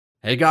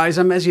Hey guys,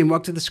 I'm Mezzy and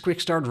welcome to this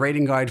quick start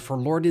raiding guide for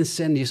Lord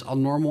Incendius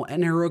on normal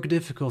and heroic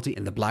difficulty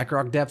in the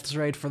Blackrock Depths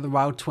raid for the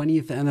WoW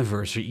 20th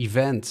anniversary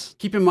event.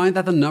 Keep in mind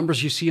that the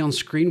numbers you see on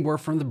screen were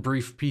from the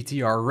brief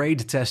PTR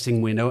raid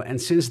testing window, and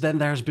since then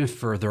there has been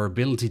further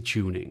ability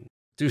tuning.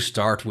 To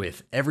start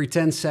with, every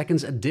 10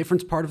 seconds a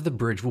different part of the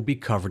bridge will be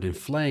covered in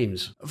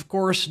flames. Of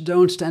course,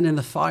 don't stand in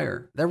the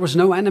fire. There was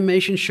no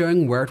animation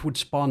showing where it would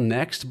spawn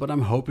next, but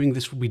I'm hoping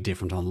this will be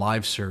different on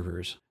live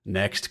servers.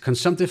 Next,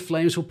 consumptive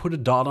flames will put a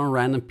dot on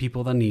random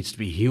people that needs to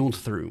be healed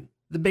through.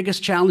 The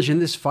biggest challenge in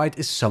this fight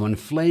is Summon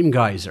Flame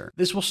Geyser.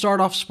 This will start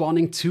off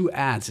spawning 2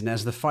 adds, and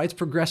as the fight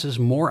progresses,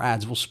 more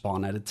adds will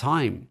spawn at a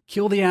time.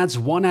 Kill the adds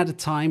one at a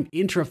time,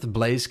 interrupt the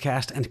blaze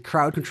cast, and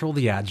crowd control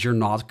the adds you're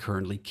not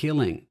currently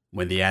killing.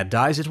 When the ad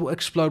dies, it will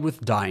explode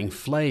with Dying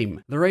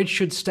Flame. The raid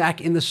should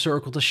stack in the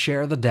circle to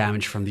share the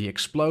damage from the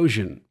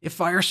explosion. If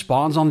fire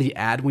spawns on the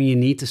ad when you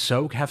need to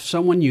soak, have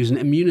someone use an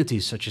immunity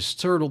such as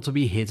Turtle to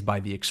be hit by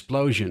the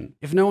explosion.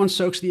 If no one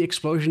soaks the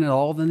explosion at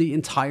all, then the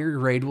entire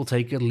raid will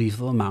take a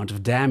lethal amount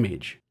of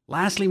damage.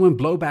 Lastly, when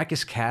blowback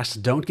is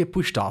cast, don't get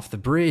pushed off the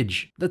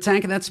bridge. The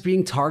tank that's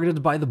being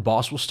targeted by the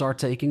boss will start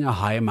taking a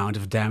high amount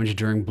of damage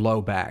during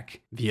blowback.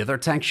 The other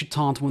tank should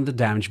taunt when the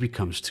damage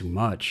becomes too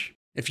much.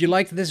 If you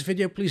liked this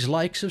video, please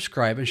like,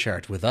 subscribe and share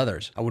it with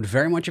others. I would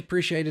very much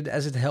appreciate it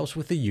as it helps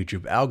with the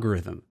YouTube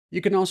algorithm.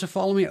 You can also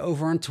follow me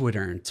over on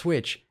Twitter and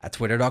Twitch at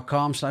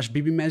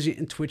twitter.com/bbmezzy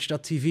and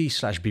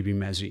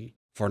twitch.tv/bbmezzy.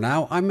 For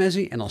now, I'm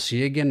Mezzy and I'll see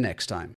you again next time.